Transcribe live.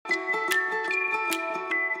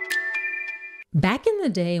Back in the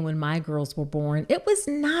day when my girls were born, it was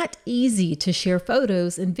not easy to share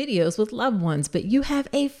photos and videos with loved ones, but you have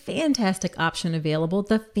a fantastic option available,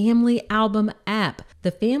 the Family Album app.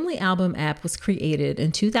 The Family Album app was created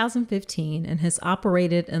in 2015 and has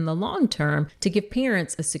operated in the long term to give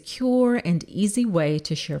parents a secure and easy way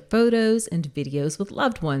to share photos and videos with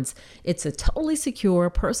loved ones. It's a totally secure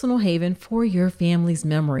personal haven for your family's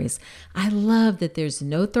memories. I love that there's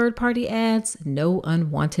no third-party ads, no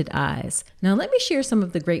unwanted eyes. Now, let me share some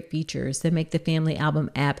of the great features that make the Family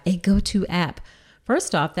Album app a go-to app.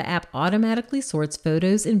 First off, the app automatically sorts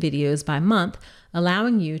photos and videos by month,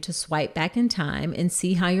 allowing you to swipe back in time and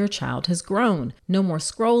see how your child has grown. No more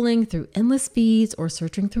scrolling through endless feeds or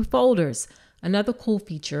searching through folders. Another cool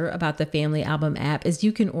feature about the Family Album app is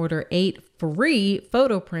you can order 8 free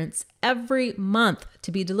photo prints every month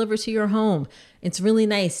to be delivered to your home. It's really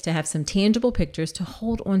nice to have some tangible pictures to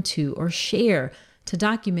hold on to or share to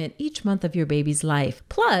document each month of your baby's life.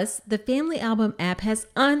 Plus, the Family Album app has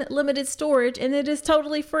unlimited storage and it is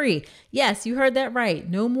totally free. Yes, you heard that right.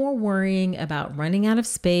 No more worrying about running out of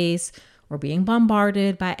space or being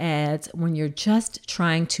bombarded by ads when you're just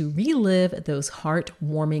trying to relive those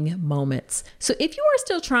heartwarming moments. So if you are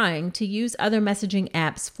still trying to use other messaging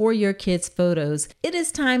apps for your kids' photos, it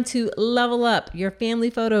is time to level up your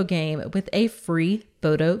family photo game with a free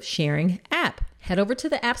photo sharing app. Head over to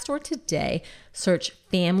the App Store today, search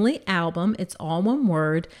Family Album, it's all one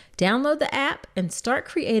word, download the app, and start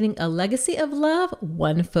creating a legacy of love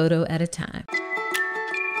one photo at a time.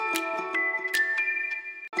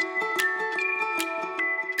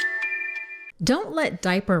 Don't let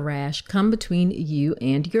diaper rash come between you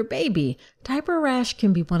and your baby. Diaper rash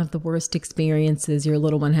can be one of the worst experiences your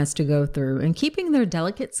little one has to go through, and keeping their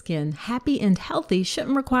delicate skin happy and healthy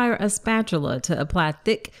shouldn't require a spatula to apply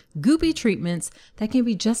thick, goopy treatments that can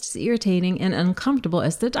be just as irritating and uncomfortable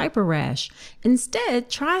as the diaper rash. Instead,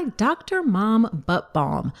 try Dr. Mom Butt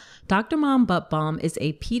Balm. Dr. Mom Butt Balm is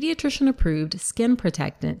a pediatrician-approved skin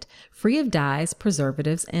protectant, free of dyes,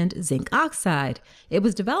 preservatives, and zinc oxide. It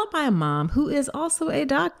was developed by a mom who is also a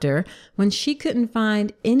doctor when she couldn't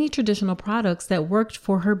find any traditional products that worked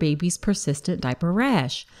for her baby's persistent diaper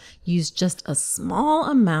rash. Use just a small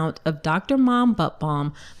amount of Dr. Mom Butt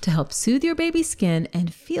Balm to help soothe your baby's skin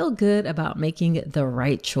and feel good about making the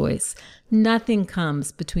right choice. Nothing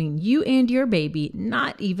comes between you and your baby,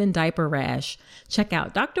 not even diaper rash. Check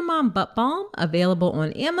out Dr. Mom Butt Balm, available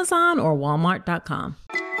on Amazon or Walmart.com.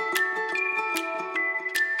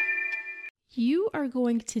 You are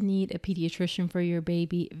going to need a pediatrician for your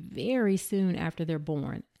baby very soon after they're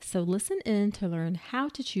born. So listen in to learn how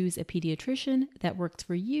to choose a pediatrician that works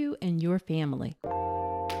for you and your family.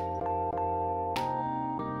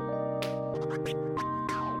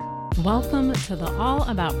 Welcome to the All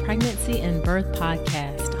About Pregnancy and Birth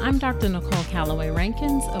podcast. I'm Dr. Nicole Calloway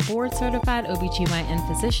Rankins, a board-certified OBGYN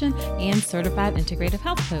physician and certified integrative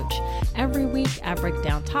health coach. Every week, I break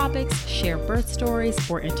down topics, share birth stories,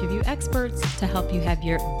 or interview experts to help you have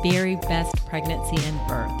your very best pregnancy and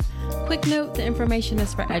birth. Quick note, the information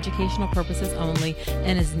is for educational purposes only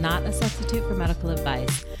and is not a substitute for medical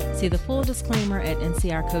advice. See the full disclaimer at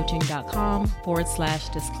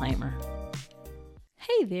ncrcoaching.com/disclaimer.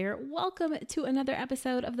 Hey there, welcome to another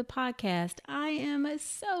episode of the podcast. I am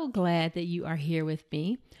so glad that you are here with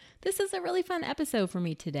me. This is a really fun episode for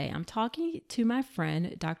me today. I'm talking to my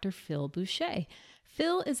friend, Dr. Phil Boucher.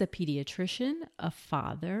 Phil is a pediatrician, a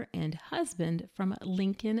father, and husband from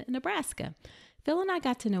Lincoln, Nebraska. Phil and I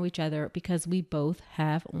got to know each other because we both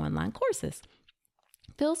have online courses.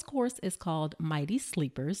 Phil's course is called Mighty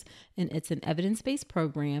Sleepers, and it's an evidence-based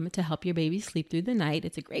program to help your baby sleep through the night.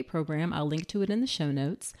 It's a great program. I'll link to it in the show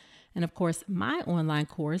notes. And of course, my online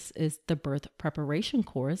course is the Birth Preparation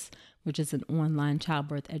course, which is an online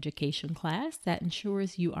childbirth education class that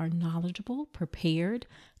ensures you are knowledgeable, prepared,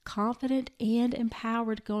 confident, and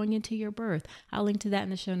empowered going into your birth. I'll link to that in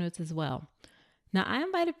the show notes as well. Now, I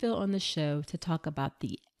invited Phil on the show to talk about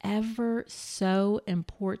the ever so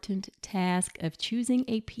important task of choosing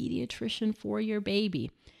a pediatrician for your baby.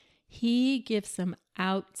 He gives some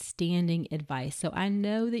outstanding advice, so I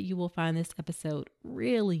know that you will find this episode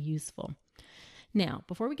really useful. Now,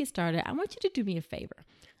 before we get started, I want you to do me a favor.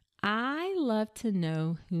 I love to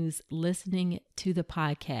know who's listening to the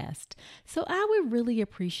podcast, so I would really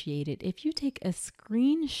appreciate it if you take a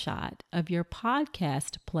screenshot of your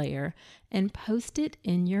podcast player and post it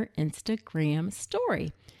in your Instagram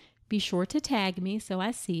story. Be sure to tag me so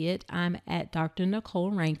I see it. I'm at Dr.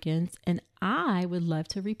 Nicole Rankins, and I would love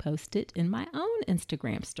to repost it in my own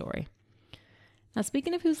Instagram story. Now,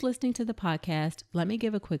 speaking of who's listening to the podcast, let me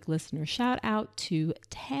give a quick listener shout out to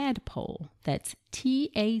Tadpole. That's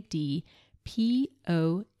TADPOLE.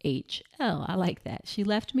 Pohl. I like that. She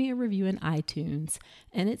left me a review in iTunes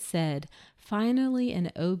and it said, "Finally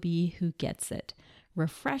an OB who gets it.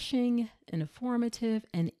 Refreshing, informative,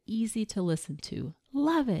 and easy to listen to.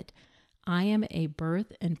 Love it. I am a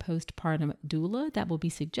birth and postpartum doula that will be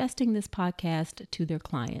suggesting this podcast to their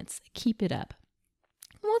clients. Keep it up."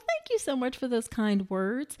 Well, thank you so much for those kind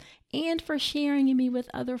words and for sharing me with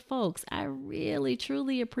other folks. I really,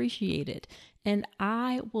 truly appreciate it. And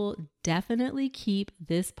I will definitely keep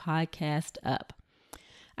this podcast up.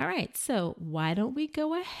 All right, so why don't we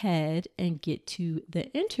go ahead and get to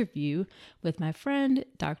the interview with my friend,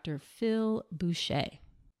 Dr. Phil Boucher.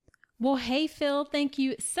 Well, hey, Phil, thank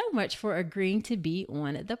you so much for agreeing to be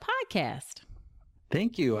on the podcast.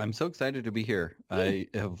 Thank you. I'm so excited to be here. I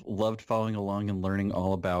have loved following along and learning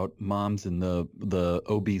all about moms and the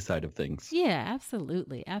OB side of things. Yeah,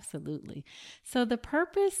 absolutely. Absolutely. So the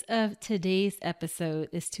purpose of today's episode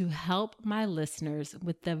is to help my listeners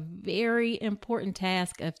with the very important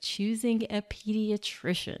task of choosing a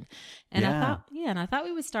pediatrician. And I thought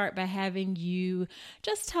we would start by having you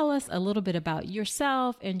just tell us a little bit about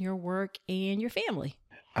yourself and your work and your family.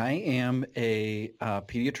 I am a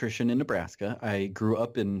pediatrician in Nebraska. I grew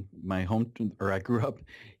up in I grew up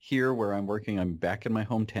here where I'm working. I'm back in my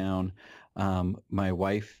hometown. My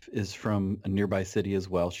wife is from a nearby city as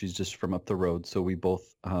well. She's just from up the road. So we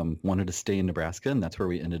both wanted to stay in Nebraska, and that's where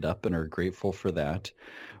we ended up and are grateful for that.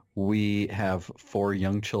 We have 4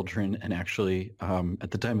 young children, and actually, at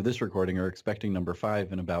the time of this recording, are expecting number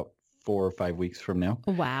 5 in about 4 or 5 weeks from now.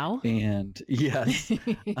 Wow. And yes.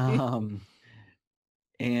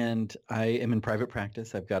 And I am in private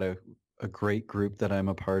practice. I've got a great group that I'm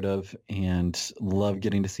a part of and love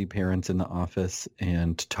getting to see parents in the office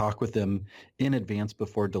and talk with them in advance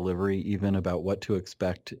before delivery, even about what to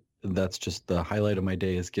expect. That's just the highlight of my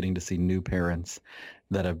day, is getting to see new parents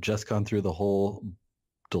that have just gone through the whole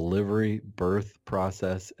delivery, birth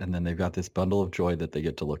process, and then they've got this bundle of joy that they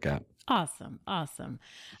get to look at. Awesome.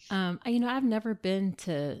 I've never been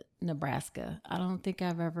to Nebraska. I don't think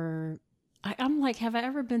I've ever... I'm like, have I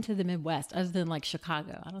ever been to the Midwest other than like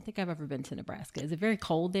Chicago? I don't think I've ever been to Nebraska. Is it very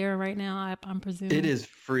cold there right now? I'm presuming. It is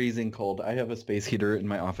freezing cold. I have a space heater in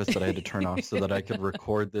my office that I had to turn off so that I could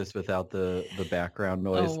record this without the background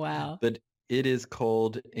noise. Oh, wow. But it is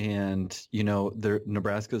cold. And,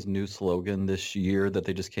 Nebraska's new slogan this year that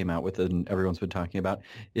they just came out with and everyone's been talking about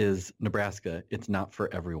is Nebraska. It's not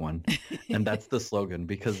for everyone. And that's the slogan,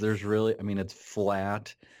 because there's really, it's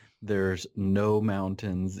flat. There's no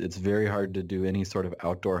mountains. It's very hard to do any sort of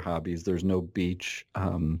outdoor hobbies. There's no beach.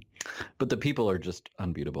 But the people are just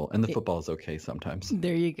unbeatable. And the football is okay sometimes.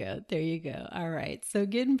 There you go. All right. So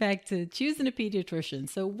getting back to choosing a pediatrician.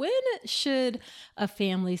 So when should a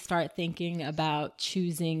family start thinking about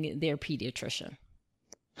choosing their pediatrician?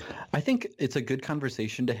 I think it's a good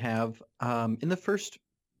conversation to have in the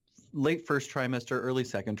late first trimester, early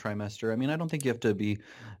second trimester. I don't think you have to be,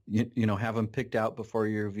 have them picked out before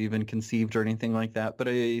you've even conceived or anything like that. But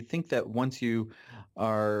I think that once you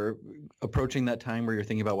are approaching that time where you're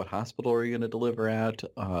thinking about what hospital are you going to deliver at,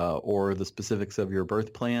 or the specifics of your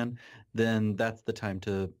birth plan, then that's the time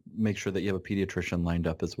to make sure that you have a pediatrician lined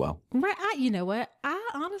up as well. Right. You know what? I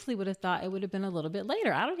honestly would have thought it would have been a little bit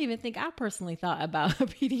later. I don't even think I personally thought about a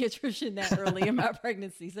pediatrician that early in my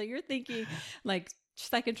pregnancy. So you're thinking like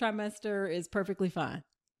second trimester is perfectly fine.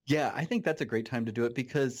 Yeah, I think that's a great time to do it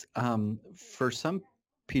because for some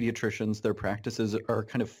pediatricians, their practices are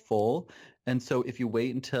kind of full. And so if you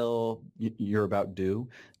wait until you're about due,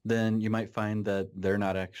 then you might find that they're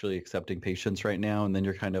not actually accepting patients right now. And then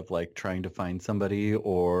you're kind of like trying to find somebody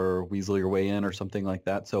or weasel your way in or something like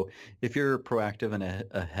that. So if you're proactive and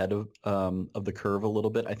ahead of the curve a little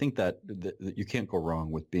bit, I think that you can't go wrong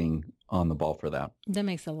with being on the ball for that. That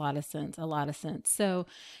makes a lot of sense. So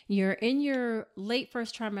you're in your late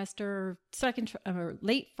first trimester, second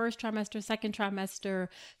trimester.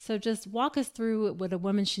 So just walk us through what a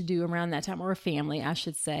woman should do around that time, or a family, I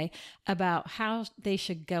should say, about how they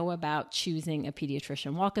should go about choosing a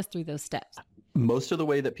pediatrician. Walk us through those steps. Most of the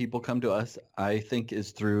way that people come to us, I think,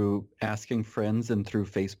 is through asking friends and through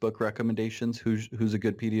Facebook recommendations, who's a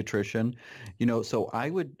good pediatrician. So I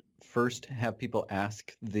would first have people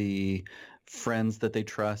ask the friends that they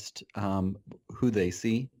trust who they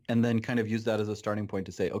see, and then kind of use that as a starting point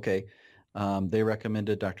to say, okay, they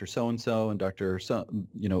recommended Dr. So-and-so and Dr.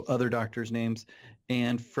 Other doctors' names.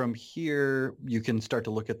 And from here, you can start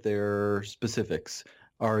to look at their specifics.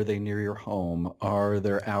 Are they near your home? Are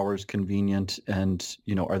their hours convenient? And,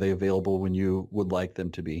 are they available when you would like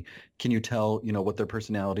them to be? Can you tell, what their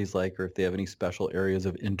personality is like or if they have any special areas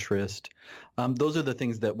of interest? Those are the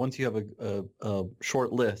things that once you have a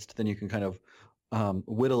short list, then you can kind of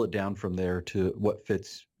whittle it down from there to what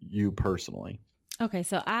fits you personally. Okay,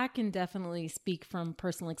 so I can definitely speak from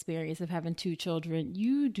personal experience of having two children.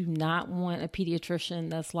 You do not want a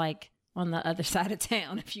pediatrician that's like on the other side of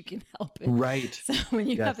town if you can help it. Right. So when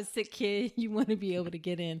you Yes. have a sick kid, you want to be able to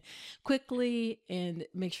get in quickly and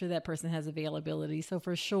make sure that person has availability. So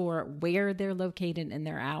for sure, where they're located and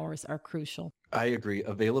their hours are crucial. I agree.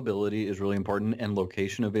 Availability is really important, and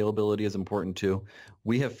location availability is important too.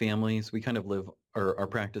 We have families, we kind of live, our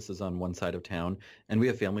practice is on one side of town, and we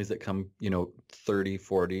have families that come, 30,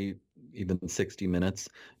 40, even 60 minutes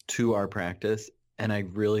to our practice. And I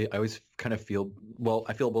always kind of feel,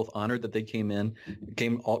 I feel both honored that they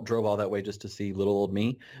drove all that way just to see little old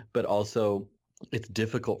me, but also it's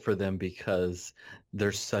difficult for them because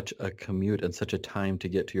there's such a commute and such a time to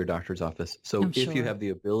get to your doctor's office. So I'm if you sure. have the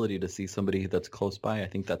ability to see somebody that's close by, I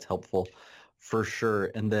think that's helpful for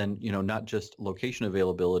sure. And then, not just location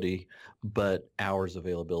availability, but hours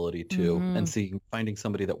availability too. And finding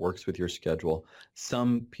somebody that works with your schedule.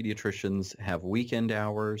 Some pediatricians have weekend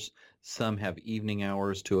hours, some have evening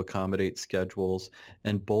hours to accommodate schedules.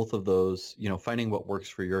 And both of those, finding what works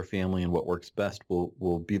for your family and what works best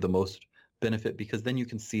will be the most benefit, because then you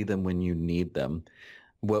can see them when you need them.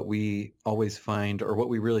 What we always find, or what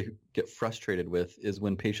we really get frustrated with, is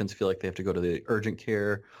when patients feel like they have to go to the urgent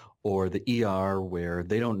care or the ER where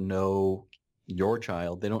they don't know your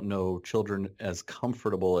child. They don't know children as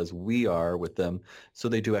comfortable as we are with them. So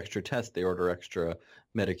they do extra tests, they order extra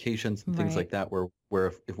medications and things Right. like that, where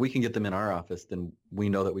if we can get them in our office, then we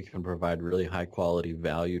know that we can provide really high quality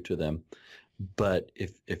value to them. But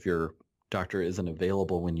if your doctor isn't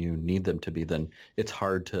available when you need them to be, then it's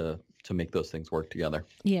hard to make those things work together.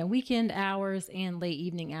 Yeah, weekend hours and late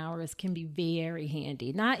evening hours can be very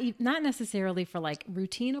handy. Not necessarily for like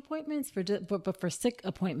routine appointments, but for sick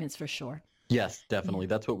appointments for sure. Yes, definitely.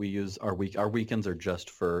 That's what we use. Our weekends are just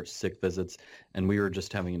for sick visits, and we were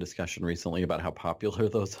just having a discussion recently about how popular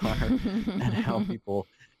those are and how people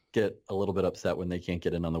get a little bit upset when they can't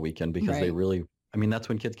get in on the weekend, because they Right. really, that's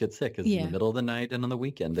when kids get sick, is in the Yeah, middle of the night and on the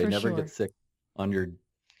weekend. They for never sure. get sick on your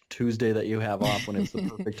Tuesday that you have off, when it's the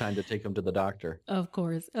perfect time to take them to the doctor. Of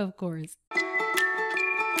course, of course.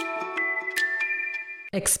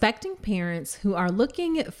 Expecting parents who are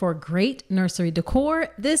looking for great nursery decor,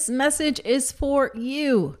 this message is for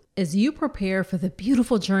you. As you prepare for the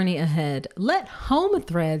beautiful journey ahead, let Home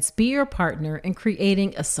Threads be your partner in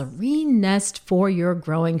creating a serene nest for your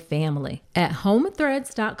growing family. At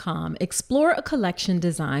homethreads.com, explore a collection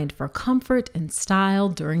designed for comfort and style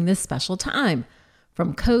during this special time.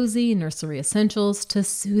 From cozy nursery essentials to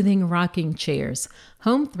soothing rocking chairs,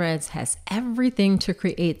 Home Threads has everything to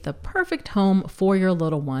create the perfect home for your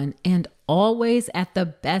little one, and always at the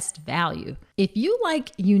best value. If you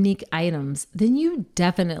like unique items, then you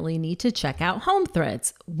definitely need to check out Home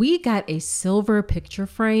Threads. We got a silver picture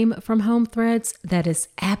frame from Home Threads that is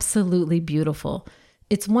absolutely beautiful.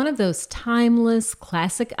 It's one of those timeless,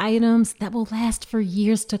 classic items that will last for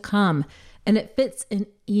years to come, and it fits in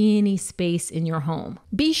any space in your home.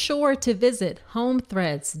 Be sure to visit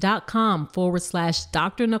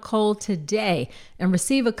homethreads.com/Dr. Nicole today and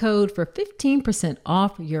receive a code for 15%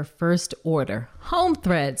 off your first order. Home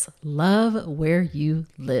Threads, love where you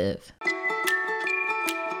live.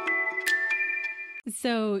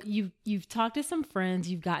 So you've talked to some friends,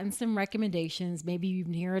 you've gotten some recommendations, maybe you've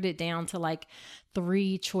narrowed it down to like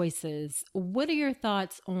 3 choices. What are your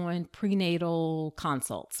thoughts on prenatal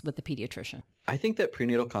consults with the pediatrician? I think that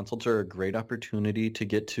prenatal consults are a great opportunity to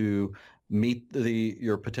get to meet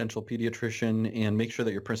your potential pediatrician and make sure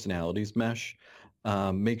that your personalities mesh.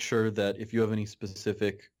 Make sure that if you have any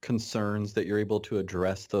specific concerns, that you're able to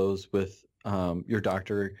address those with your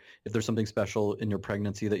doctor. If there's something special in your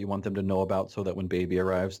pregnancy that you want them to know about, so that when baby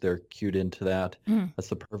arrives, they're cued into that. That's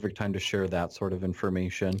the perfect time to share that sort of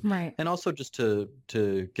information. Right. And also just to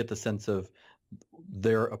get the sense of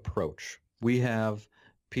their approach. We have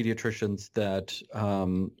pediatricians that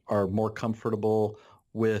are more comfortable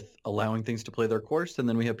with allowing things to play their course, and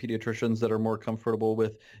then we have pediatricians that are more comfortable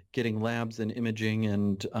with getting labs and imaging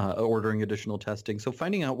and ordering additional testing. So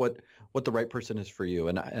finding out what the right person is for you,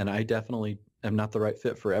 and I definitely am not the right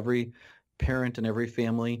fit for every parent and every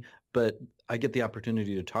family, but I get the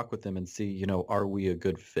opportunity to talk with them and see, are we a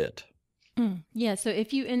good fit? Yeah. So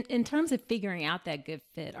if you, in terms of figuring out that good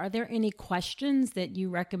fit, are there any questions that you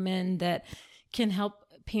recommend that can help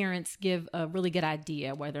parents give a really good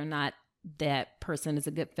idea whether or not that person is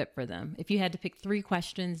a good fit for them? If you had to pick 3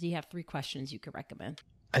 questions, you have 3 questions you could recommend.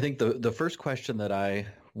 I think the first question that I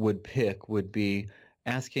would pick would be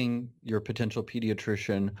asking your potential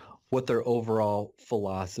pediatrician what their overall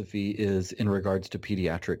philosophy is in regards to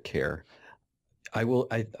pediatric care.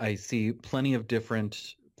 I see plenty of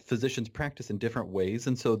different physicians practice in different ways,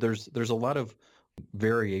 and so there's a lot of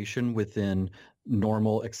variation within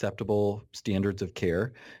normal acceptable standards of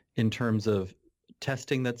care in terms of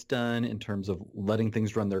testing that's done, in terms of letting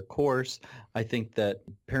things run their course. I think that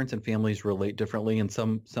parents and families relate differently, and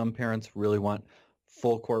some parents really want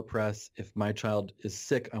full court press. If my child is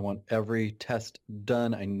sick, I want every test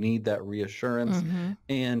done. I need that reassurance. Mm-hmm.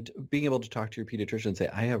 And being able to talk to your pediatrician and say,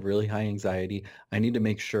 I have really high anxiety. I need to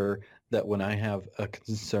make sure that when I have a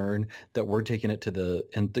concern that we're taking it to the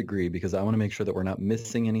nth degree, because I want to make sure that we're not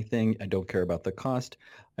missing anything. I don't care about the cost.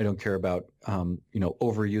 I don't care about,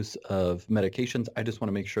 overuse of medications. I just want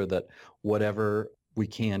to make sure that whatever we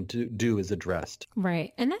can do is addressed.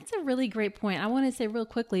 Right. And that's a really great point. I want to say real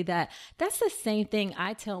quickly that that's the same thing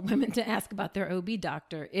I tell women to ask about their OB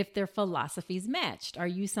doctor if their philosophies matched. Are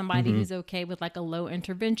you somebody who's okay with like a low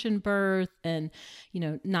intervention birth and,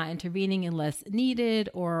 not intervening unless needed,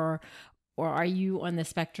 or are you on the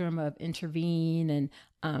spectrum of intervene and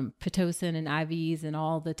Pitocin and IVs and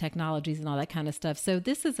all the technologies and all that kind of stuff? So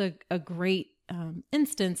this is a great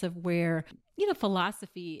instance of where,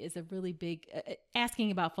 philosophy is a really big,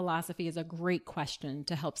 asking about philosophy is a great question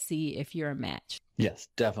to help see if you're a match. Yes,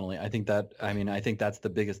 definitely. I think that's the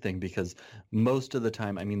biggest thing, because most of the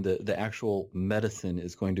time, the actual medicine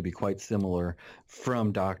is going to be quite similar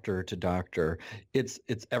from doctor to doctor. It's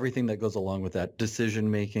everything that goes along with that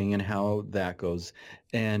decision making and how that goes.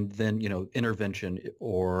 And then, intervention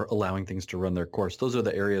or allowing things to run their course. Those are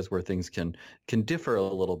the areas where things can differ a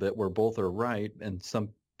little bit, where both are right. And some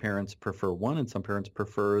parents prefer one and some parents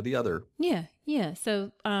prefer the other. Yeah.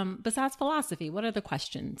 So besides philosophy, what other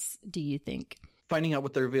questions do you think? Finding out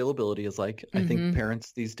what their availability is like. I think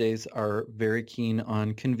parents these days are very keen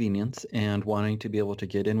on convenience and wanting to be able to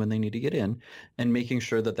get in when they need to get in, and making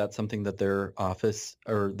sure that that's something that their office,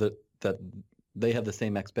 or that they have the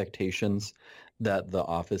same expectations that the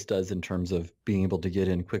office does in terms of being able to get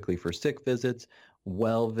in quickly for sick visits,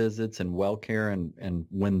 well visits, and well care, and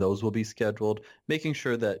when those will be scheduled, making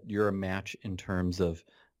sure that you're a match in terms of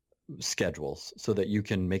schedules so that you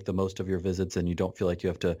can make the most of your visits and you don't feel like you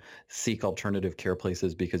have to seek alternative care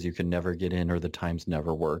places because you can never get in or the times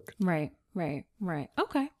never work. Right. Okay,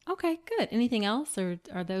 good. Anything else, or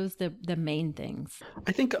are those the main things?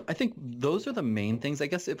 I think those are the main things. I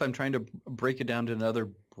guess if I'm trying to break it down to another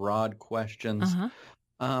broad questions,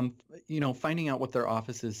 finding out what their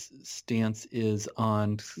office's stance is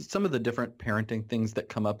on some of the different parenting things that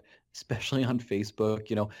come up, especially on Facebook,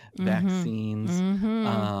 vaccines,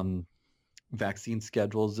 vaccine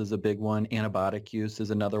schedules is a big one. Antibiotic use is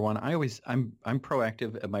another one. I'm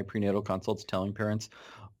proactive at my prenatal consults telling parents,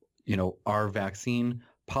 our vaccine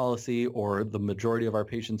policy, or the majority of our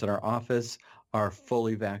patients in our office are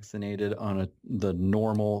fully vaccinated on the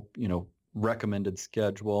normal, recommended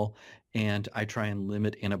schedule. And I try and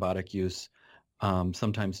limit antibiotic use,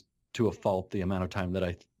 sometimes to a fault, the amount of time that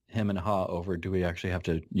I hem and haw over, do we actually have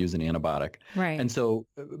to use an antibiotic? Right. And so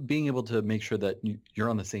being able to make sure that you're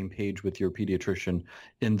on the same page with your pediatrician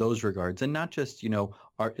in those regards, and not just, is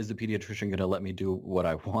the pediatrician going to let me do what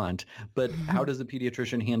I want, but how does the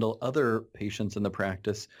pediatrician handle other patients in the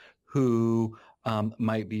practice who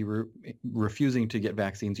might be refusing to get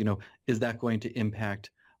vaccines? Is that going to impact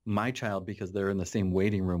my child because they're in the same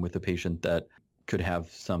waiting room with a patient that could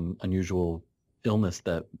have some unusual illness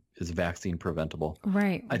that is vaccine preventable?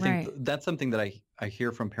 Right. I think that's something that I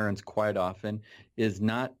hear from parents quite often, is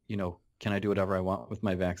not, can I do whatever I want with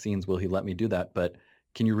my vaccines? Will he let me do that? But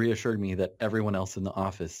can you reassure me that everyone else in the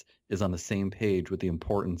office is on the same page with the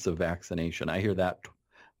importance of vaccination? I hear that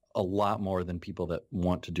a lot more than people that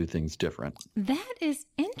want to do things different. That is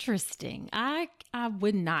interesting. I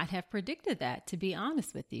would not have predicted that, to be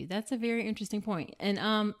honest with you. That's a very interesting point, and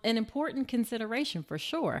an important consideration for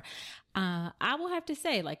sure. I will have to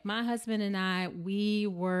say, like, my husband and I, we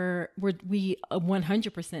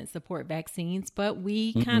 100% support vaccines, but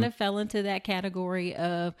we kind of fell into that category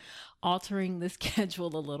of altering the schedule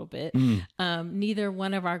a little bit. Neither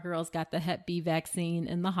one of our girls got the Hep B vaccine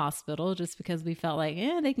in the hospital, just because we felt like,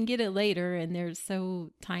 they can get it later and they're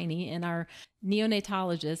so tiny. And our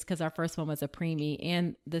neonatologist, because our first one was a preemie,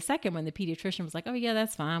 and the second one, the pediatrician, was like, oh yeah,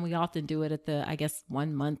 that's fine. We often do it at the,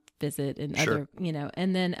 1 month visit and other,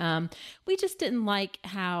 and then we just didn't like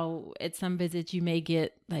how at some visits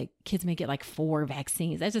kids may get like 4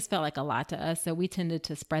 vaccines. That just felt like a lot to us. So we tended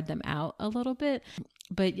to spread them out a little bit.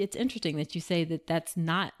 But it's interesting that you say that that's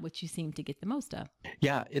not what you seem to get the most of.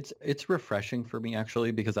 Yeah, it's refreshing for me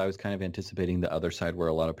actually, because I was kind of anticipating the other side where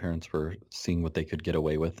a lot of parents were seeing what they could get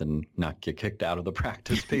away with and not get kicked out of the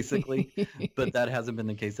practice basically. But that hasn't been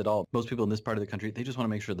the case at all. Most people in this part of the country, they just want to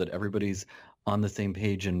make sure that everybody's on the same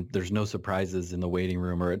page and there's no surprises in the waiting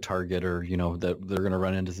room or at Target, or that they're going to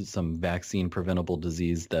run into some vaccine preventable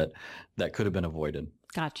disease that could have been avoided.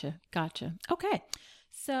 Gotcha. Okay.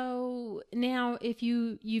 So now if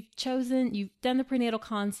you've done the prenatal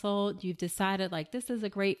consult, you've decided like this is a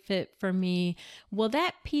great fit for me, will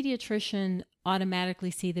that pediatrician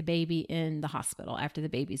automatically see the baby in the hospital after the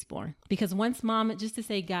baby's born? Because once mom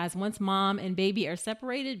and baby are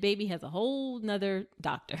separated, baby has a whole nother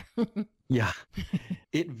doctor. Yeah,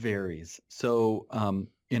 it varies. So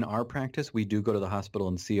in our practice, we do go to the hospital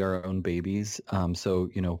and see our own babies. So,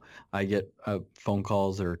 I get phone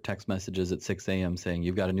calls or text messages at 6 a.m. saying,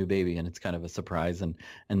 you've got a new baby, and it's kind of a surprise. And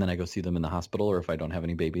then I go see them in the hospital, or if I don't have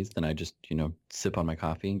any babies, then I just, sip on my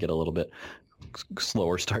coffee and get a little bit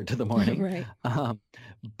slower start to the morning. Right.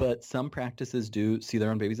 But some practices do see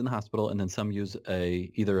their own babies in the hospital, and then some use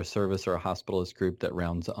either a service or a hospitalist group that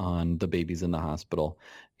rounds on the babies in the hospital.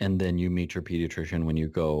 And then you meet your pediatrician when you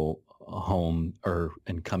go home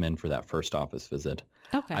and come in for that first office visit.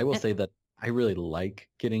 Okay. I will say that I really like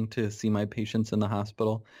getting to see my patients in the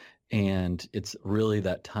hospital. And it's really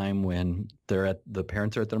that time when the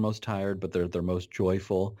parents are at their most tired, but they're at their most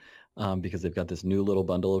joyful, because they've got this new little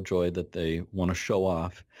bundle of joy that they want to show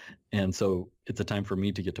off. And so it's a time for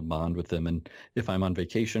me to get to bond with them. And if I'm on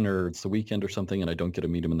vacation or it's the weekend or something and I don't get to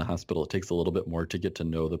meet them in the hospital, it takes a little bit more to get to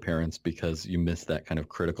know the parents, because you miss that kind of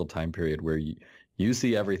critical time period where you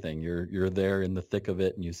see everything. You're there in the thick of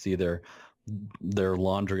it, and you see their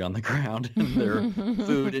laundry on the ground and their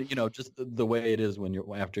food, just the way it is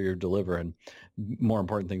after you deliver, and more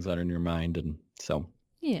important things that are in your mind. And so.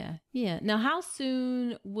 Yeah. Now, how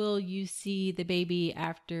soon will you see the baby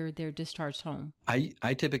after they're discharged home?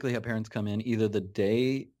 I typically have parents come in either the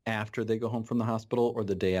day after they go home from the hospital or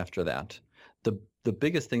the day after that. The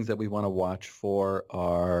biggest things that we want to watch for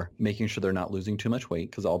are making sure they're not losing too much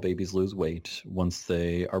weight, because all babies lose weight. Once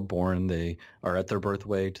they are born, they are at their birth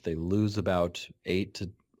weight. They lose about 8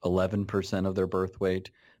 to 11% of their birth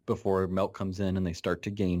weight before milk comes in and they start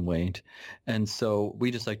to gain weight. And so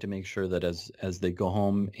we just like to make sure that as they go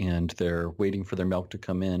home and they're waiting for their milk to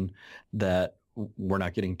come in, that we're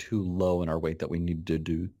not getting too low in our weight that we need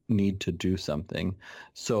to do something.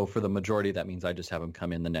 So for the majority, that means I just have them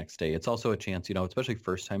come in the next day. It's also a chance, especially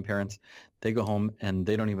first time parents, they go home and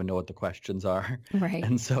they don't even know what the questions are. Right.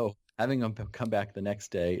 And so having them come back the next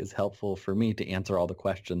day is helpful for me to answer all the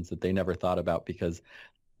questions that they never thought about, because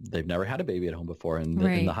they've never had a baby at home before. And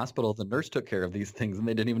in the hospital, the nurse took care of these things, and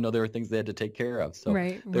they didn't even know there were things they had to take care of. So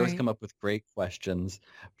they always come up with great questions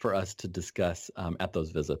for us to discuss at those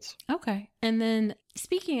visits. Okay. And then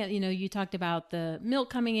speaking of, you talked about the milk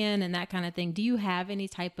coming in and that kind of thing. Do you have any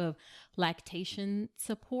type of lactation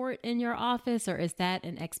support in your office, or is that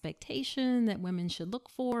an expectation that women should look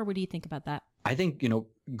for? What do you think about that? I think,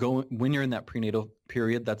 when you're in that prenatal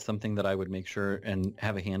period, that's something that I would make sure and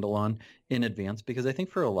have a handle on in advance, because I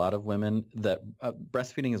think for a lot of women that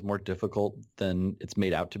breastfeeding is more difficult than it's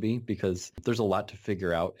made out to be, because there's a lot to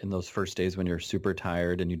figure out in those first days when you're super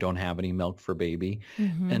tired and you don't have any milk for baby.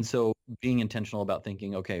 Mm-hmm. And so being intentional about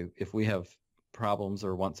thinking, okay, if we have problems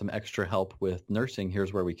or want some extra help with nursing,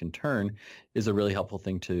 here's where we can turn, is a really helpful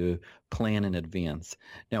thing to plan in advance.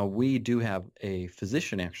 Now, we do have a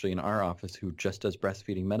physician actually in our office who just does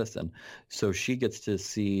breastfeeding medicine. So she gets to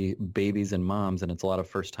see babies and moms, and it's a lot of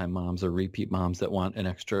first-time moms or repeat moms that want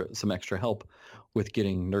some extra help with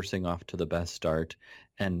getting nursing off to the best start.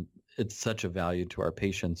 And it's such a value to our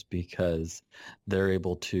patients, because they're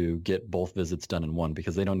able to get both visits done in one,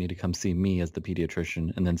 because they don't need to come see me as the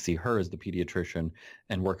pediatrician and then see her as the pediatrician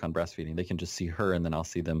and work on breastfeeding. They can just see her, and then I'll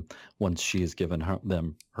see them once she has given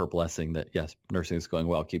them her blessing that, yes, nursing is going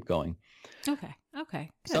well, keep going. Okay.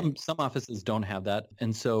 Good. Some offices don't have that.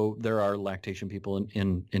 And so there are lactation people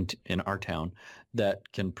in our town that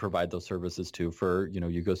can provide those services too. For,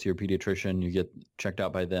 you go see your pediatrician, you get checked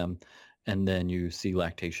out by them, and then you see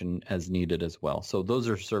lactation as needed as well. So those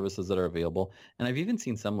are services that are available. And I've even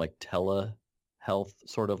seen some like telehealth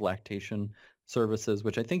sort of lactation services,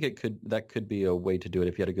 which I think that could be a way to do it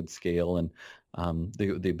if you had a good scale and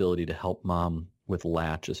the ability to help mom with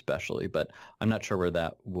latch especially. But I'm not sure where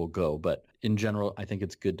that will go. But in general, I think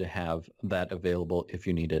it's good to have that available if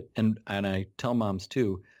you need it. And I tell moms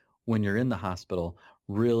too, when you're in the hospital,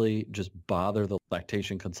 really just bother the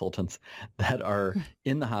lactation consultants that are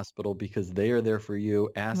in the hospital, because they are there for you.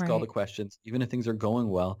 Ask all the Right. questions, even if things are going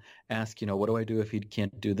well. Ask, what do I do if he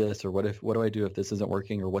can't do this? Or what do I do if this isn't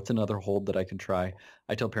working? Or what's another hold that I can try?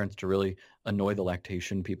 I tell parents to really annoy the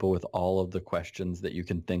lactation people with all of the questions that you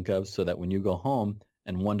can think of, so that when you go home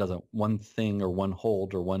and one thing or one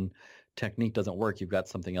hold or one technique doesn't work, you've got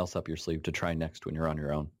something else up your sleeve to try next when you're on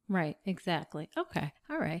your own. Right, exactly. Okay.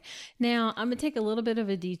 All right. Now I'm going to take a little bit of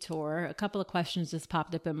a detour. A couple of questions just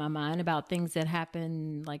popped up in my mind about things that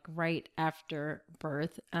happen like right after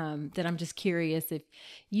birth, that I'm just curious if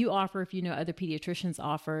you offer, if you know other pediatricians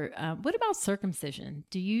offer. What about circumcision?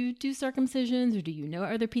 Do you do circumcisions, or do you know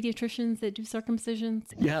other pediatricians that do circumcisions?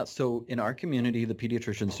 Yeah, so in our community, the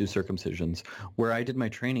pediatricians do circumcisions. Where I did my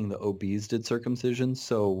training, the OBs did circumcisions,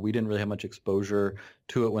 so we didn't really have much exposure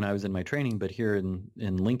to it when I was in my training. But here in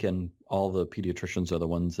Lincoln, all the pediatricians are the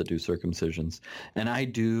ones that do circumcisions. And I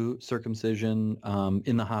do circumcision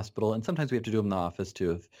in the hospital, and sometimes we have to do them in the office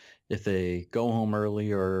too. If they go home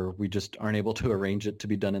early or we just aren't able to arrange it to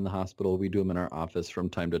be done in the hospital, we do them in our office from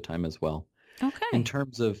time to time as well. Okay. In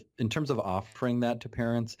terms of offering that to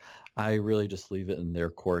parents, I really just leave it in their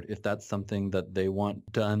court. If that's something that they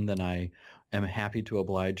want done, then I am happy to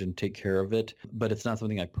oblige and take care of it. But it's not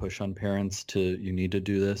something I push on parents to, you need to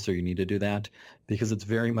do this or you need to do that, because it's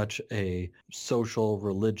very much a social,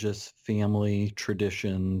 religious, family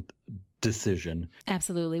tradition decision.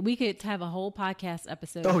 Absolutely. We could have a whole podcast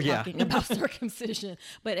episode yeah. talking about circumcision,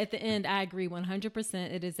 but at the end, I agree 100%.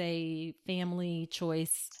 It is a family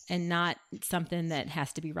choice and not something that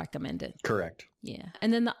has to be recommended. Correct. Yeah.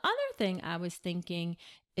 And then the other thing I was thinking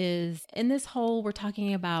is, in this whole, we're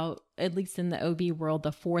talking about, at least in the OB world,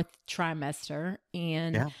 the fourth trimester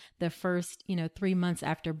and the first, 3 months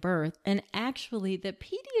after birth. And actually the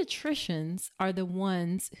pediatricians are the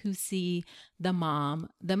ones who see the mom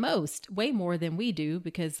the most, way more than we do,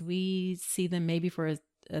 because we see them maybe for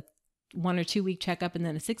a 1 or 2 week checkup and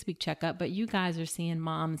then a 6 week checkup, but you guys are seeing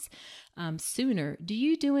moms sooner. Do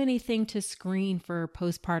you do anything to screen for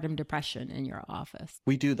postpartum depression in your office?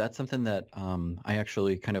 We do. That's something that I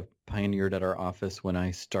actually kind of pioneered at our office when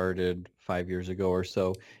I started 5 years ago or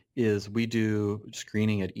so, is we do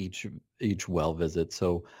screening at each well visit.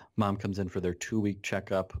 So mom comes in for their 2-week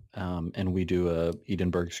checkup, and we do a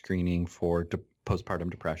Edinburgh screening for postpartum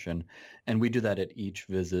depression. And we do that at each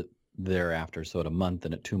visit thereafter, so at a month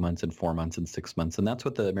and at 2 months and 4 months and 6 months. And that's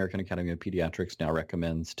what the American Academy of Pediatrics now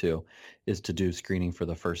recommends too, is to do screening for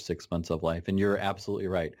the first 6 months of life. And you're absolutely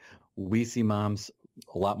right. We see moms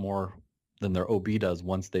a lot more than their OB does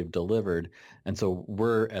once they've delivered. And so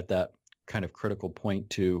we're at that kind of critical point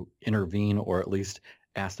to intervene, or at least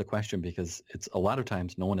ask the question, because it's a lot of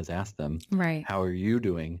times no one has asked them, right? How are you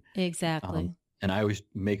doing? Exactly. And I always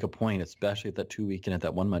make a point, especially at that 2 week and at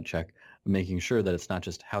that 1 month check, making sure that it's not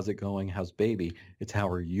just how's it going, how's baby, it's how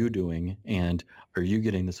are you doing, and are you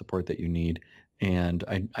getting the support that you need? And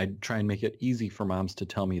I try and make it easy for moms to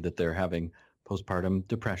tell me that they're having postpartum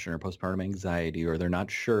depression or postpartum anxiety, or they're not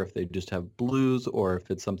sure if they just have blues or if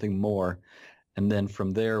it's something more. And then from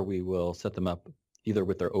there, we will set them up either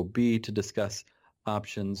with their OB to discuss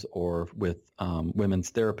options, or with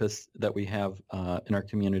women's therapists that we have in our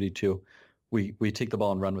community too. We take the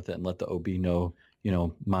ball and run with it and let the OB know,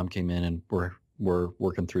 mom came in and we're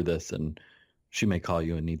working through this, and she may call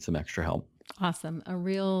you and need some extra help. Awesome. A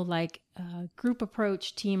real group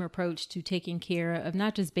approach, team approach to taking care of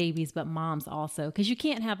not just babies, but moms also, because you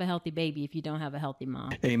can't have a healthy baby if you don't have a healthy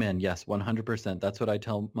mom. Amen. Yes, 100%. That's what I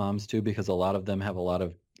tell moms too, because a lot of them have a lot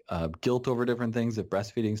of guilt over different things. If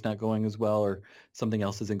breastfeeding's not going as well, or something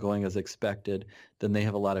else isn't going as expected, then they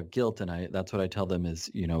have a lot of guilt. And that's what I tell them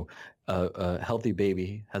is, a healthy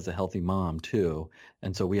baby has a healthy mom too.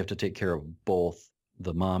 And so we have to take care of both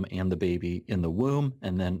the mom and the baby in the womb,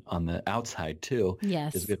 and then on the outside too.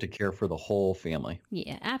 Yes. Is we have to care for the whole family.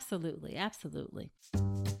 Yeah, absolutely. Absolutely.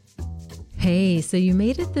 Hey, so you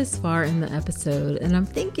made it this far in the episode, and I'm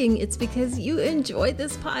thinking it's because you enjoyed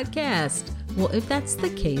this podcast. Well, if that's the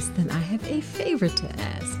case, then I have a favor to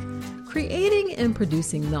ask. Creating and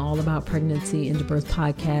producing the All About Pregnancy and Birth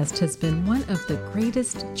podcast has been one of the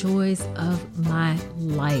greatest joys of my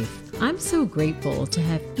life. I'm so grateful to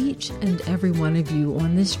have each and every one of you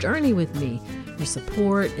on this journey with me. Your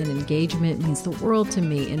support and engagement means the world to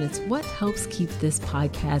me, and it's what helps keep this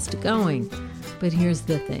podcast going. But here's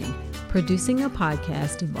the thing. Producing a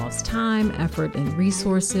podcast involves time, effort, and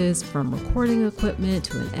resources, from recording equipment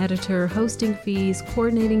to an editor, hosting fees,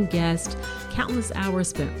 coordinating guests, countless hours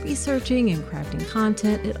spent researching and crafting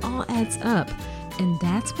content. It all adds up. And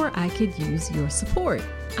that's where I could use your support.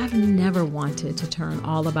 I've never wanted to turn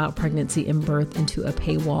All About Pregnancy and Birth into a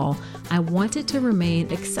paywall. I want it to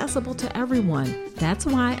remain accessible to everyone. That's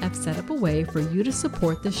why I've set up a way for you to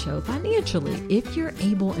support the show financially if you're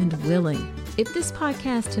able and willing. If this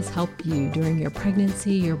podcast has helped you during your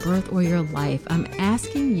pregnancy, your birth, or your life, I'm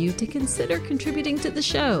asking you to consider contributing to the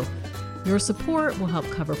show. Your support will help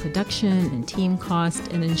cover production and team costs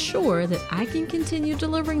and ensure that I can continue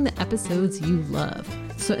delivering the episodes you love.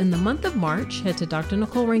 So in the month of March, head to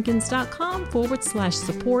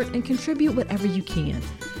drnicolerankins.com/support and contribute whatever you can.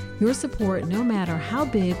 Your support, no matter how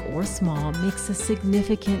big or small, makes a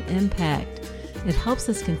significant impact. It helps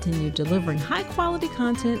us continue delivering high quality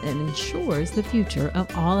content and ensures the future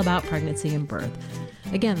of All About Pregnancy and Birth.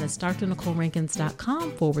 Again, that's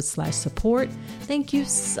drnicolerankins.com/support. Thank you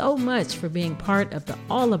so much for being part of the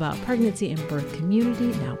All About Pregnancy and Birth community.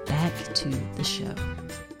 Now back to the show.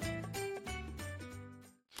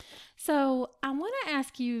 So I want to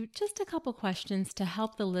ask you just a couple questions to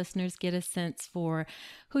help the listeners get a sense for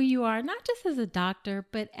who you are, not just as a doctor,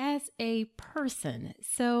 but as a person.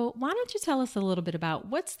 So why don't you tell us a little bit about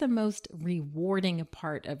what's the most rewarding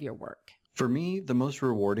part of your work? For me, the most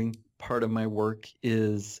rewarding part of my work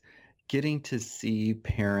is getting to see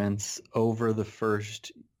parents over the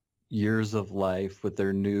first years of life with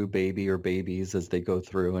their new baby or babies as they go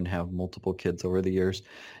through and have multiple kids over the years,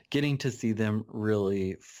 getting to see them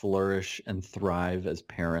really flourish and thrive as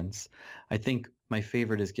parents. I think my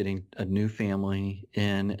favorite is getting a new family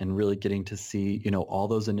in and really getting to see, all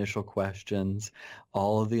those initial questions,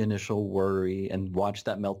 all of the initial worry, and watch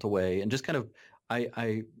that melt away. And just kind of,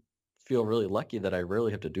 I feel really lucky that I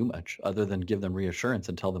rarely have to do much other than give them reassurance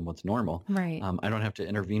and tell them what's normal. Right. I don't have to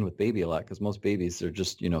intervene with baby a lot because most babies are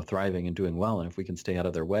just, thriving and doing well. And if we can stay out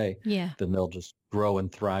of their way, then they'll just grow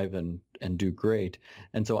and thrive and do great.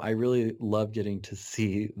 And so I really love getting to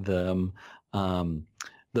see them,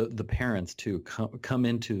 the parents too, come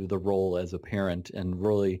into the role as a parent and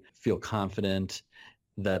really feel confident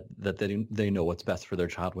that they know what's best for their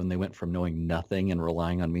child when they went from knowing nothing and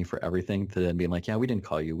relying on me for everything to then being like, yeah, we didn't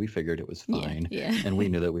call you. We figured it was fine. Yeah. And we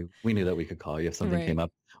knew that we knew that we could call you if something came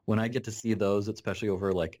up. When I get to see those, especially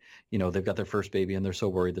over they've got their first baby and they're so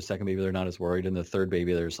worried. The second baby, they're not as worried. And the third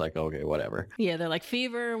baby, they're just like, okay, whatever. Yeah. They're like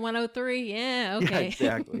fever 103. Yeah. Okay. Yeah,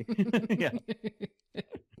 exactly. Yeah.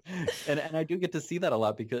 And I do get to see that a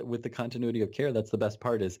lot because with the continuity of care, that's the best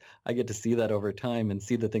part is I get to see that over time and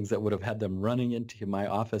see the things that would have had them running into my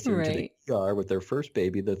office or into the ER with their first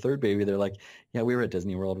baby. The third baby, they're like, yeah, we were at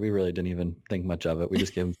Disney World. We really didn't even think much of it. We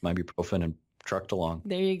just gave them ibuprofen and trucked along.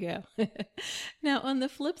 There you go. Now, on the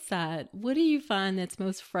flip side, what do you find that's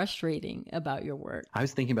most frustrating about your work? I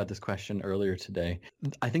was thinking about this question earlier today.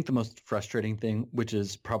 I think the most frustrating thing, which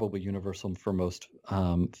is probably universal for most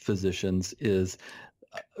physicians, is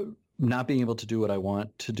not being able to do what I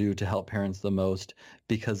want to do to help parents the most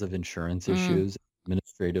because of insurance issues,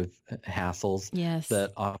 administrative hassles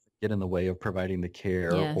that often get in the way of providing the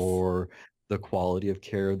care or the quality of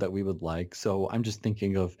care that we would like. So I'm just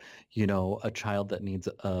thinking of, a child that needs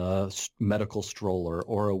a medical stroller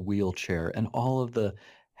or a wheelchair and all of the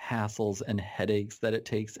hassles and headaches that it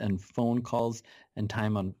takes and phone calls and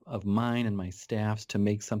time of mine and my staff's to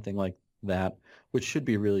make something like that, which should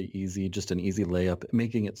be really easy, just an easy layup,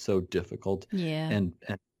 making it so difficult. And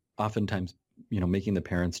oftentimes, making the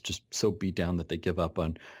parents just so beat down that they give up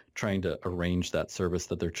on trying to arrange that service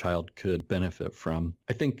that their child could benefit from.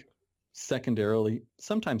 I think secondarily,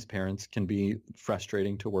 sometimes parents can be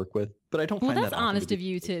frustrating to work with, but I don't find that that's honest of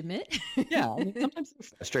you to admit. Yeah, sometimes they're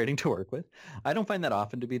frustrating to work with. I don't find that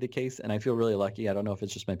often to be the case, and I feel really lucky. I don't know if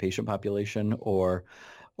it's just my patient population or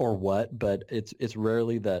what, but it's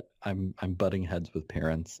rarely that I'm butting heads with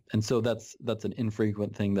parents. And so that's an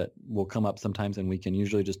infrequent thing that will come up sometimes, and we can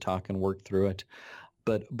usually just talk and work through it.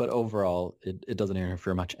 But overall, it doesn't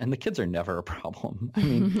interfere much. And the kids are never a problem. I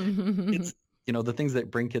mean, it's, the things that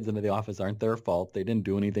bring kids into the office aren't their fault. They didn't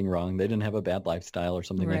do anything wrong. They didn't have a bad lifestyle or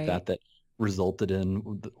something like that resulted in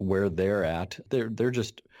where they're at. They're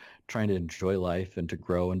just trying to enjoy life and to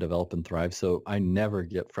grow and develop and thrive. So I never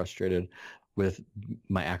get frustrated with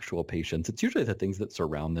my actual patients. It's usually the things that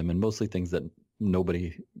surround them and mostly things that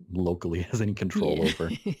nobody locally has any control over.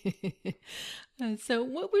 So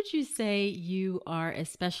what would you say you are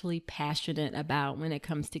especially passionate about when it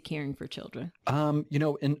comes to caring for children? On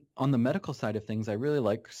the medical side of things, I really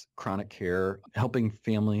like chronic care, helping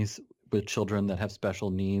families with children that have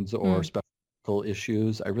special needs or special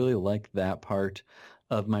issues. I really like that part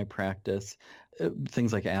of my practice.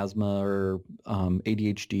 Things like asthma or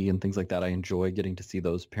ADHD and things like that, I enjoy getting to see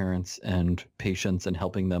those parents and patients and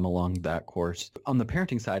helping them along that course. On the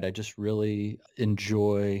parenting side, I just really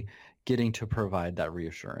enjoy getting to provide that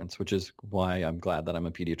reassurance, which is why I'm glad that I'm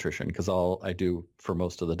a pediatrician, because all I do for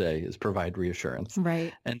most of the day is provide reassurance.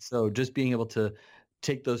 Right. And so just being able to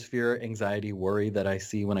take those fear, anxiety, worry that I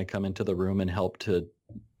see when I come into the room and help to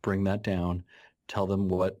bring that down, tell them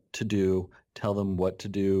what to do,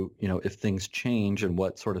 if things change and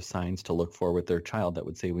what sort of signs to look for with their child that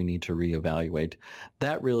would say we need to reevaluate.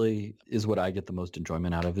 That really is what I get the most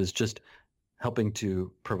enjoyment out of, is just helping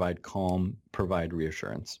to provide calm, provide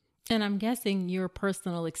reassurance. And I'm guessing your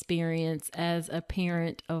personal experience as a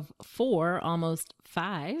parent of 4, almost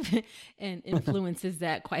 5, and influences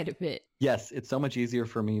that quite a bit. Yes, it's so much easier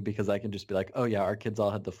for me because I can just be like, oh yeah, our kids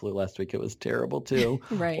all had the flu last week. It was terrible too.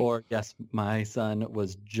 Right. Or yes, my son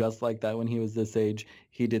was just like that when he was this age.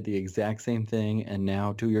 He did the exact same thing. And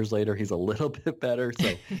now 2 years later, he's a little bit better.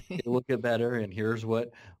 So it will get better. And here's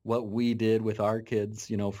what we did with our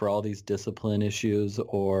kids, for all these discipline issues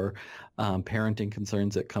or parenting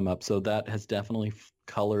concerns that come up. So that has definitely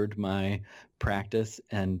colored my practice,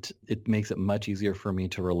 and it makes it much easier for me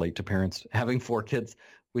to relate to parents. Having 4 kids,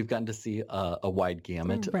 we've gotten to see a wide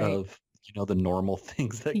gamut of, the normal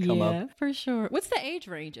things that come up. Yeah, for sure. What's the age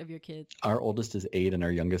range of your kids? Our oldest is 8 and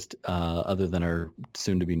our youngest, other than our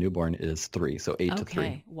soon to be newborn, is 3. So 8 to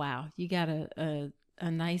 3. Wow. You got a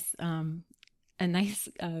nice, I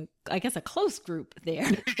guess a close group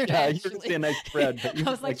there. Yeah, you can see a nice spread. I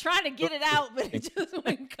was like trying to get it out, but it just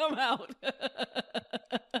wouldn't come out.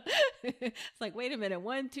 It's like, wait a minute,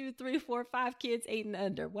 1, 2, 3, 4, 5 kids, 8 and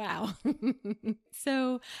under. Wow.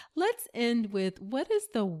 So let's end with, what is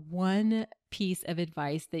the one piece of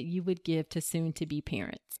advice that you would give to soon-to-be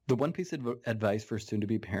parents? The one piece of advice for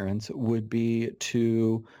soon-to-be parents would be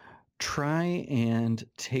to try and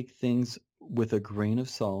take things with a grain of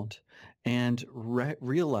salt and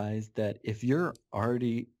realize that if you're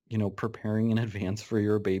already, preparing in advance for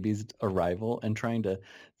your baby's arrival and trying to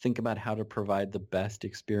think about how to provide the best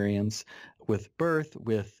experience with birth,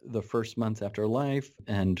 with the first months after life,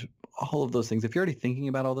 and all of those things, if you're already thinking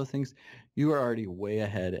about all those things, you are already way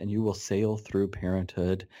ahead and you will sail through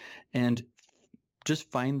parenthood. And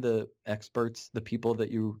just find the experts, the people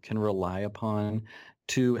that you can rely upon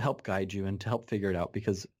to help guide you and to help figure it out,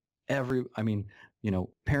 because parenting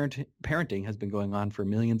has been going on for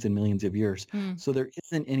millions and millions of years. So there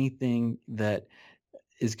isn't anything that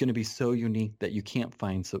is going to be so unique that you can't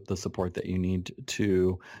find the support that you need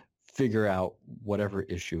to figure out whatever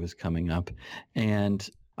issue is coming up. And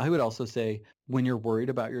I would also say, when you're worried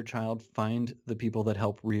about your child, find the people that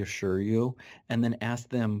help reassure you and then ask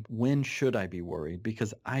them, when should I be worried?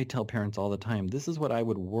 Because I tell parents all the time, this is what I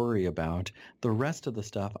would worry about. The rest of the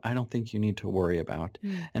stuff, I don't think you need to worry about.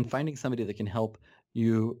 And finding somebody that can help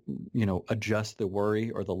you, adjust the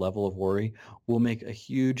worry or the level of worry will make a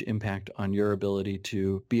huge impact on your ability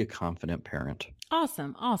to be a confident parent.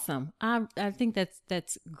 Awesome. I think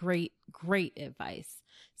that's great advice.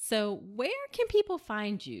 So where can people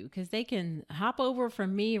find you? Because they can hop over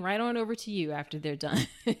from me right on over to you after they're done.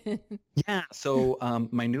 Yeah. So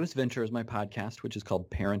my newest venture is my podcast, which is called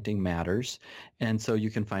Parenting Matters. And so you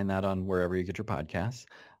can find that on wherever you get your podcasts.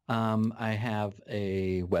 I have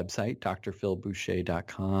a website,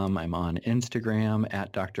 drphilboucher.com. I'm on Instagram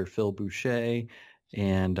at drphilboucher.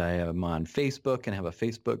 And I am on Facebook and have a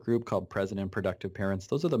Facebook group called Present and Productive Parents.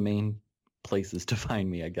 Those are the main places to find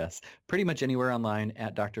me, I guess. Pretty much anywhere online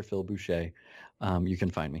at Dr. Phil Boucher, you can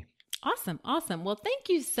find me. Awesome. Well, thank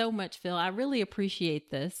you so much, Phil. I really appreciate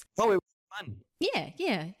this. Oh, it was fun. Yeah.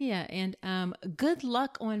 And good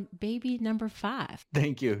luck on baby number 5.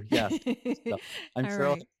 Thank you. Yeah. I'm sure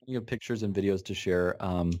I'll have plenty of pictures and videos to share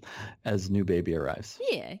as new baby arrives.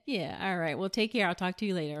 Yeah. All right. Well, take care. I'll talk to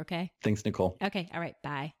you later. Okay. Thanks, Nicole. Okay. All right.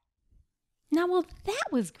 Bye. Now, well, that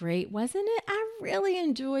was great, wasn't it? I really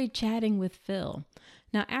enjoyed chatting with Phil.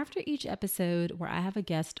 Now, after each episode where I have a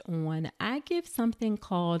guest on, I give something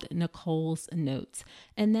called Nicole's Notes,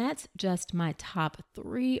 and that's just my top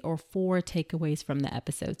 3 or 4 takeaways from the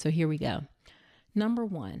episode. So here we go. Number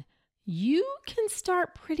 1, you can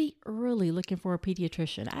start pretty early looking for a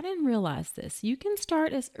pediatrician. I didn't realize this. You can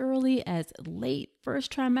start as early as late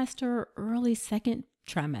first trimester or early second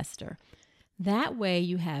trimester. That way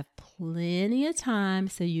you have plenty of time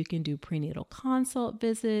so you can do prenatal consult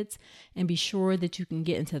visits and be sure that you can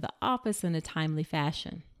get into the office in a timely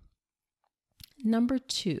fashion. Number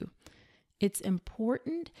 2, it's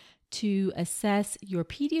important to assess your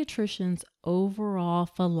pediatrician's overall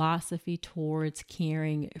philosophy towards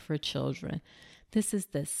caring for children. This is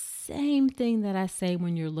the same thing that I say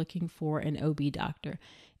when you're looking for an OB doctor.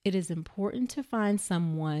 It is important to find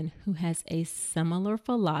someone who has a similar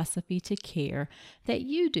philosophy to care that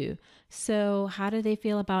you do. So, how do they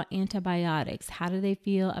feel about antibiotics? How do they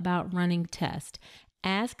feel about running tests?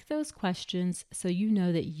 Ask those questions so you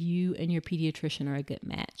know that you and your pediatrician are a good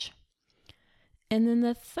match. And then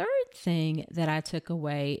the third thing that I took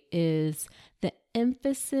away is the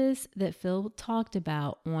emphasis that Phil talked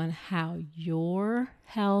about on how your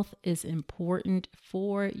health is important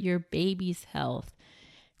for your baby's health.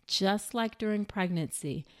 Just like during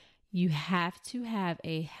pregnancy, you have to have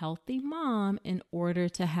a healthy mom in order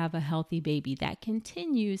to have a healthy baby. That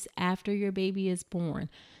continues after your baby is born.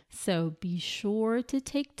 So be sure to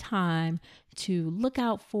take time to look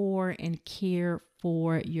out for and care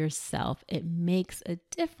for yourself. It makes a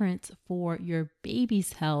difference for your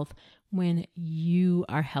baby's health when you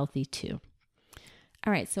are healthy too.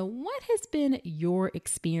 All right, so what has been your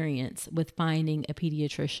experience with finding a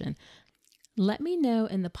pediatrician? Let me know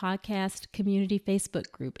in the podcast community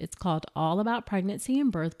Facebook group. It's called All About Pregnancy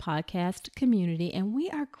and Birth Podcast Community, and we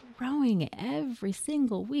are growing every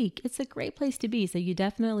single week. It's a great place to be, so you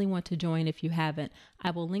definitely want to join if you haven't.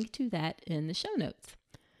 I will link to that in the show notes.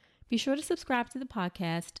 Be sure to subscribe to the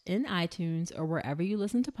podcast in iTunes or wherever you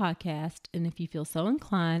listen to podcasts, and if you feel so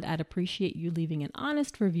inclined, I'd appreciate you leaving an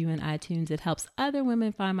honest review in iTunes. It helps other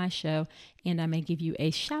women find my show, and I may give you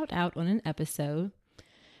a shout out on an episode.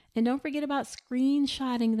 And don't forget about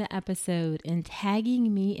screenshotting the episode and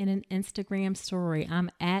tagging me in an Instagram story.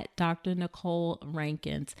 I'm at Dr. Nicole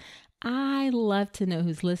Rankins. I love to know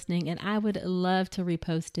who's listening, and I would love to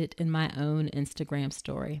repost it in my own Instagram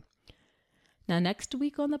story. Now, next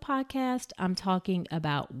week on the podcast, I'm talking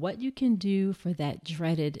about what you can do for that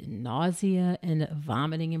dreaded nausea and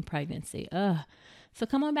vomiting in pregnancy. So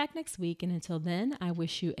come on back next week, and until then, I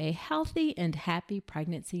wish you a healthy and happy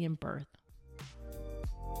pregnancy and birth.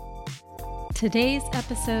 Today's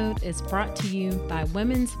episode is brought to you by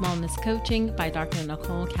Women's Wellness Coaching by Dr.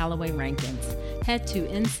 Nicole Calloway Rankins. Head to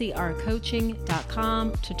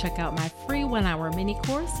ncrcoaching.com to check out my free 1-hour mini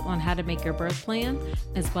course on how to make your birth plan,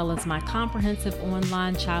 as well as my comprehensive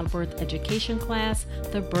online childbirth education class,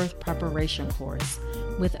 the Birth Preparation Course.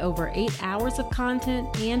 With over 8 hours of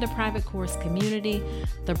content and a private course community,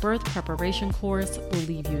 the Birth Preparation Course will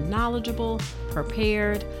leave you knowledgeable,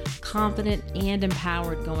 prepared, confident, and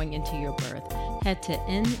empowered going into your birth. Head to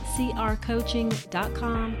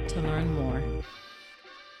ncrcoaching.com to learn more.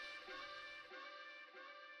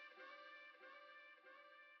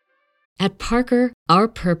 At Parker, our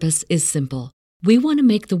purpose is simple. We want to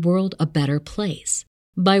make the world a better place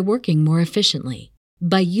by working more efficiently,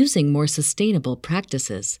 by using more sustainable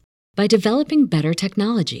practices, by developing better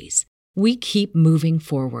technologies. We keep moving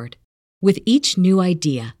forward. With each new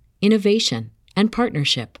idea, innovation, and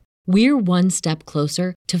partnership, we're one step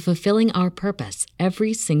closer to fulfilling our purpose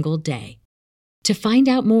every single day. To find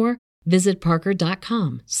out more, visit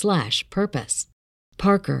parker.com/purpose.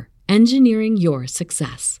 Parker, engineering your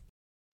success.